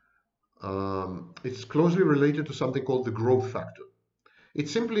 It's closely related to something called the growth factor.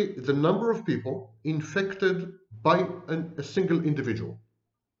 It's simply the number of people infected by a single individual.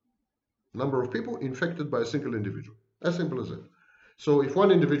 Number of people infected by a single individual. As simple as that. So if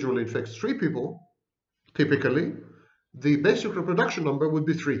one individual infects 3 people, typically, the basic reproduction number would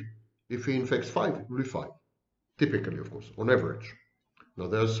be 3. If he infects 5, it would be 5. Typically, of course, on average. Now,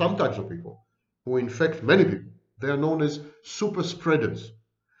 there are some types of people who infect many people. They are known as super spreaders.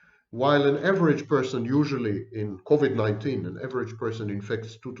 While an average person, usually in COVID-19, an average person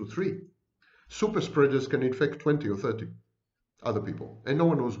infects 2 to 3, super spreaders can infect 20 or 30 other people. And no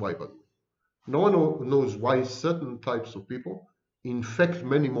one knows why, by the way. No one knows why certain types of people infect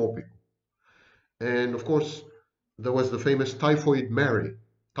many more people. And of course, there was the famous Typhoid Mary.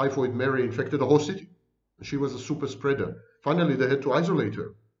 Typhoid Mary infected a whole city. She was a super spreader. Finally, they had to isolate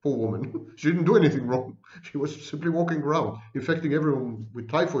her. Poor woman. She didn't do anything wrong. She was simply walking around, infecting everyone with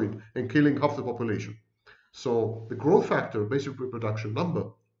typhoid and killing half the population. So the growth factor, basic reproduction number,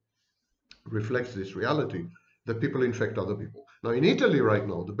 reflects this reality that people infect other people. Now, in Italy right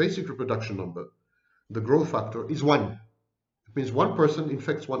now, the basic reproduction number, the growth factor, is 1. It means one person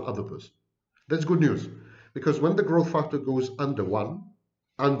infects one other person. That's good news, because when the growth factor goes under 1,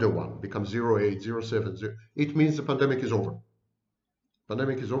 becomes 0.8, 0.7, it means the pandemic is over.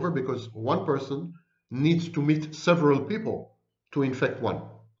 Pandemic is over because one person needs to meet several people to infect one.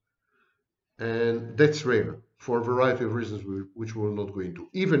 And that's rare for a variety of reasons which we will not go into.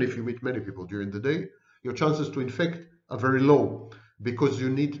 Even if you meet many people during the day, your chances to infect are very low because you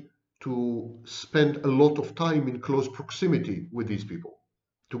need to spend a lot of time in close proximity with these people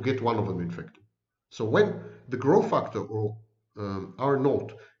to get one of them infected. So when the growth factor, or R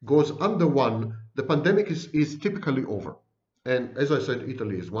naught, goes under 1, the pandemic is typically over. And as I said,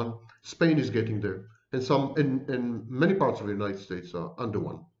 Italy is 1, Spain is getting there, and many parts of the United States are under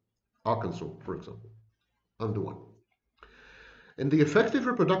 1. Arkansas, for example, under 1. And the effective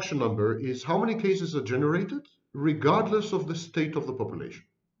reproduction number is how many cases are generated regardless of the state of the population.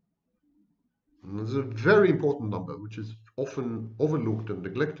 And this is a very important number, which is often overlooked and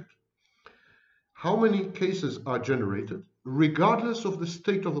neglected. How many cases are generated regardless of the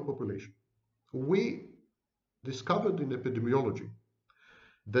state of the population? We discovered in epidemiology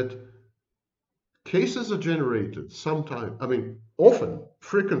that cases are generated often,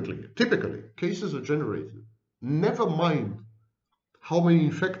 frequently, typically, cases are generated, never mind how many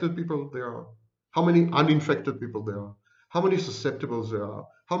infected people there are, how many uninfected people there are, how many susceptibles there are,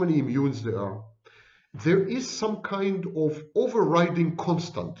 how many immunes there are. There is some kind of overriding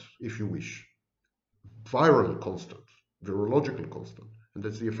constant, if you wish, viral constant, virological constant, and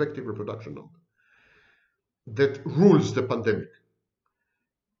that's the effective reproduction number, that rules the pandemic.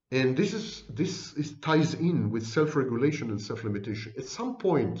 And this ties in with self-regulation and self-limitation. At some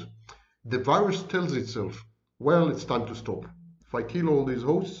point, the virus tells itself, well, it's time to stop. If I kill all these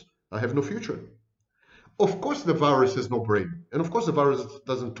hosts, I have no future. Of course, the virus has no brain. And of course, the virus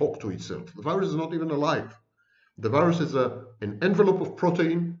doesn't talk to itself. The virus is not even alive. The virus is an envelope of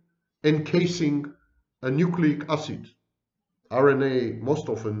protein encasing a nucleic acid, RNA most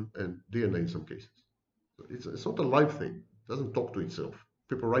often, and DNA in some cases. It's not a live thing. It doesn't talk to itself.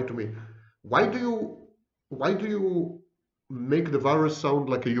 People write to me, why do you make the virus sound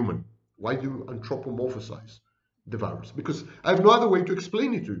like a human? Why do you anthropomorphize the virus? Because I have no other way to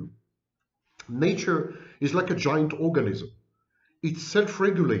explain it to you. Nature is like a giant organism. It's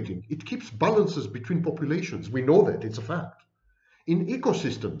self-regulating. It keeps balances between populations. We know that. It's a fact. In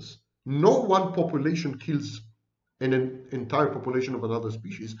ecosystems, no one population kills an entire population of another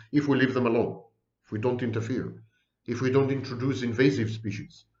species if we leave them alone, if we don't interfere, if we don't introduce invasive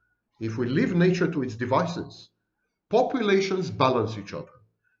species. If we leave nature to its devices, populations balance each other.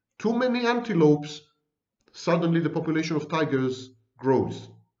 Too many antelopes, suddenly the population of tigers grows.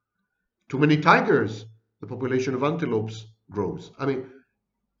 Too many tigers, the population of antelopes grows.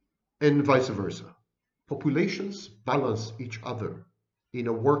 And vice versa. Populations balance each other in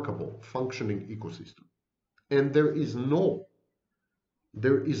a workable, functioning ecosystem. And there is no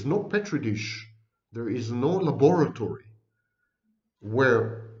petri dish, there is no laboratory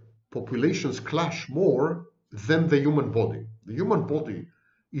where populations clash more than the human body. The human body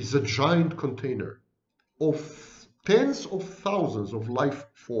is a giant container of tens of thousands of life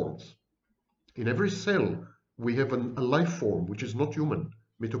forms. In every cell, we have a life form which is not human,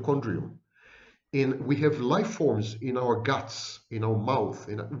 mitochondrium. We have life forms in our guts, in our mouth.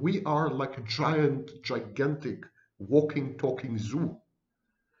 We are like a gigantic, walking, talking zoo.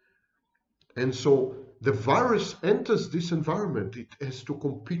 And so the virus enters this environment. It has to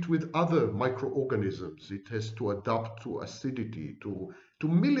compete with other microorganisms. It has to adapt to acidity, to a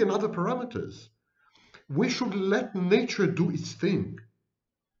million other parameters. We should let nature do its thing.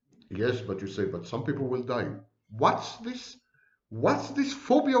 Yes, but you say, but some people will die. What's this? What's this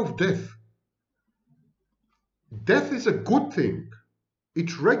phobia of death? Death is a good thing.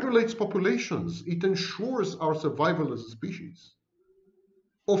 It regulates populations. It ensures our survival as a species.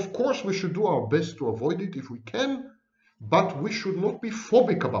 Of course, we should do our best to avoid it if we can, but we should not be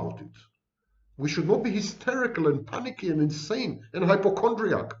phobic about it. We should not be hysterical and panicky and insane and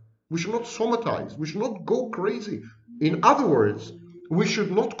hypochondriac. We should not somatize. We should not go crazy. In other words, we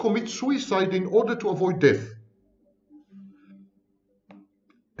should not commit suicide in order to avoid death.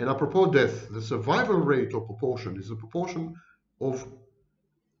 And apropos death, the survival rate or proportion is the proportion of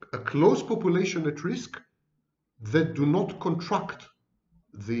a close population at risk that do not contract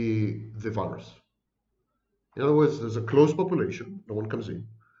the virus. In other words, there's a closed population, no one comes in,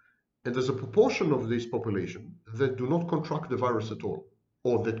 and there's a proportion of this population that do not contract the virus at all,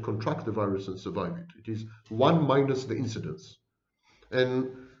 or that contract the virus and survive it. It is 1 minus the incidence.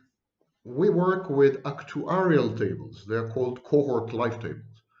 And we work with actuarial tables. They are called cohort life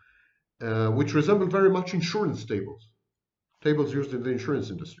tables, which resemble very much insurance tables used in the insurance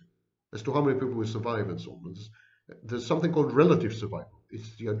industry, as to how many people will survive and so on. There's something called relative survival.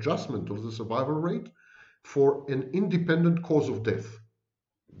 It's the adjustment of the survival rate for an independent cause of death.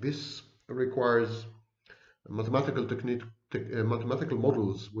 This requires mathematical mathematical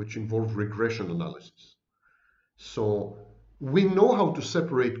models which involve regression analysis. So we know how to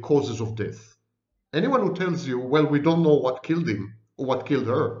separate causes of death. Anyone who tells you, well, we don't know what killed him or what killed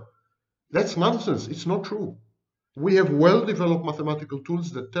her, that's nonsense. It's not true. We have well-developed mathematical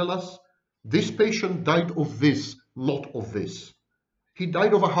tools that tell us this patient died of this, not of this. He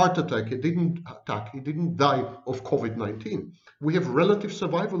died of a heart attack. He didn't die of COVID-19. We have relative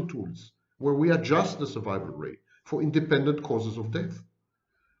survival tools where we adjust the survival rate for independent causes of death.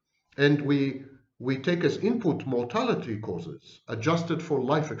 And we take as input mortality causes adjusted for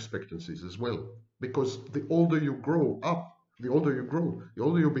life expectancies as well. Because the older you grow up, the older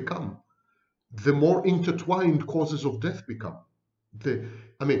you become, the more intertwined causes of death become.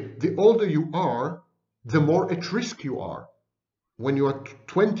 The older you are, the more at risk you are. When you are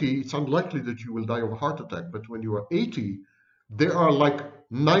 20, it's unlikely that you will die of a heart attack, but when you are 80, there are like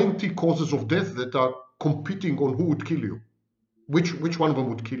 90 causes of death that are competing on who would kill you. Which one of them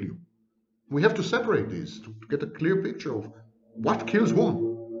would kill you? We have to separate these to get a clear picture of what kills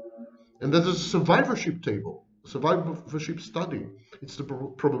whom. And there's a survivorship table, survivorship study. It's the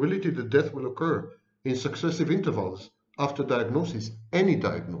probability that death will occur in successive intervals after diagnosis, any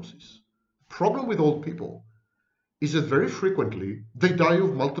diagnosis. Problem with old people is that very frequently they die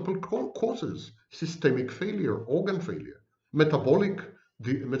of multiple causes: systemic failure, organ failure, metabolic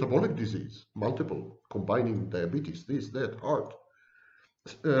disease, multiple, combining diabetes, this, that, heart.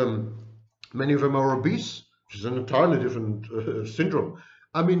 Many of them are obese, which is an entirely different syndrome.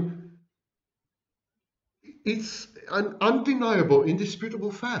 I mean, it's an undeniable,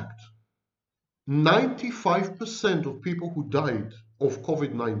 indisputable fact. 95% of people who died of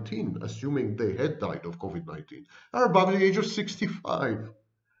COVID-19, assuming they had died of COVID-19, are above the age of 65.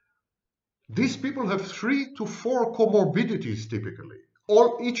 These people have 3 to 4 comorbidities typically,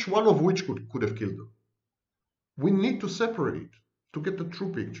 each one of which could have killed them. We need to separate to get the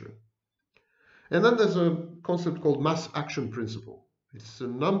true picture. And then there's a concept called mass action principle. It's a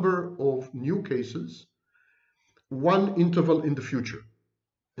number of new cases, one interval in the future.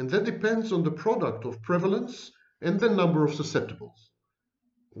 And that depends on the product of prevalence and the number of susceptibles.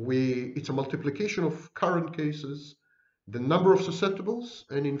 It's a multiplication of current cases, the number of susceptibles,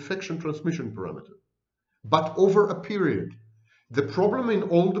 and infection transmission parameter. But over a period. The problem in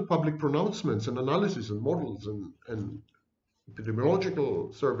all the public pronouncements and analysis and models and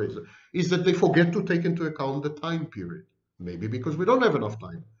epidemiological surveys is that they forget to take into account the time period. Maybe because we don't have enough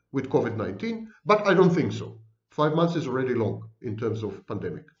time with COVID-19, but I don't think so. 5 months is already long in terms of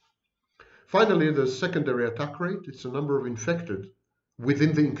pandemic. Finally, the secondary attack rate. It's the number of infected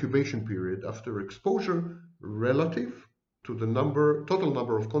within the incubation period after exposure relative to the total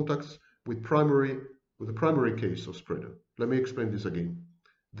number of contacts with a primary case of spreader. Let me explain this again.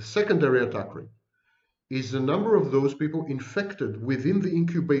 The secondary attack rate is the number of those people infected within the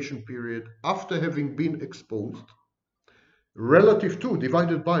incubation period after having been exposed relative to,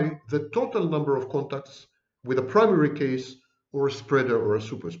 divided by the total number of contacts with a primary case or a spreader or a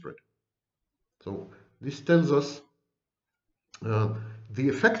super spreader. So this tells us the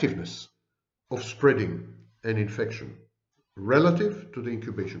effectiveness of spreading an infection relative to the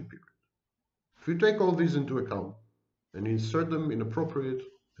incubation period. If you take all these into account and insert them in appropriate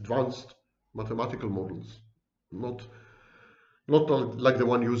advanced mathematical models, not like the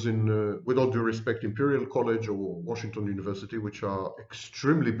one used in, with all due respect, Imperial College or Washington University, which are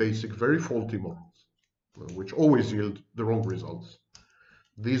extremely basic, very faulty models, which always yield the wrong results.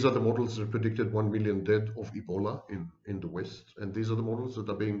 These are the models that predicted 1 million dead of Ebola in the West, and these are the models that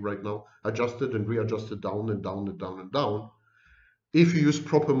are being right now adjusted and readjusted down and down and down and down. If you use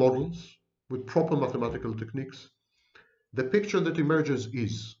proper models with proper mathematical techniques, the picture that emerges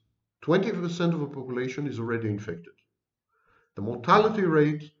is 20% of the population is already infected. The mortality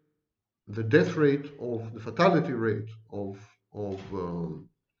rate, the death rate, the fatality rate of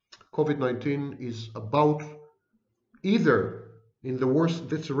COVID-19 is about either in the worst,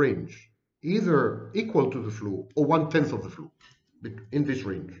 that's a range, either equal to the flu or 1/10 of the flu, in this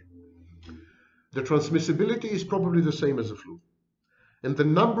range. The transmissibility is probably the same as the flu. And the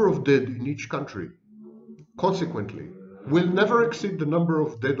number of dead in each country, consequently, will never exceed the number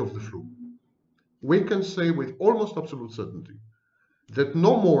of dead of the flu. We can say with almost absolute certainty that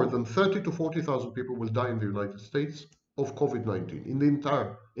no more than 30 to 40,000 people will die in the United States of COVID-19, in the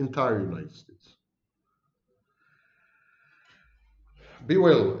entire United States. Be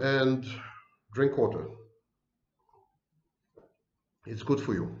well and drink water. It's good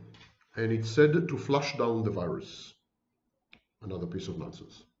for you. And it's said to flush down the virus. Another piece of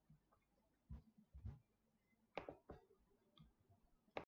nonsense.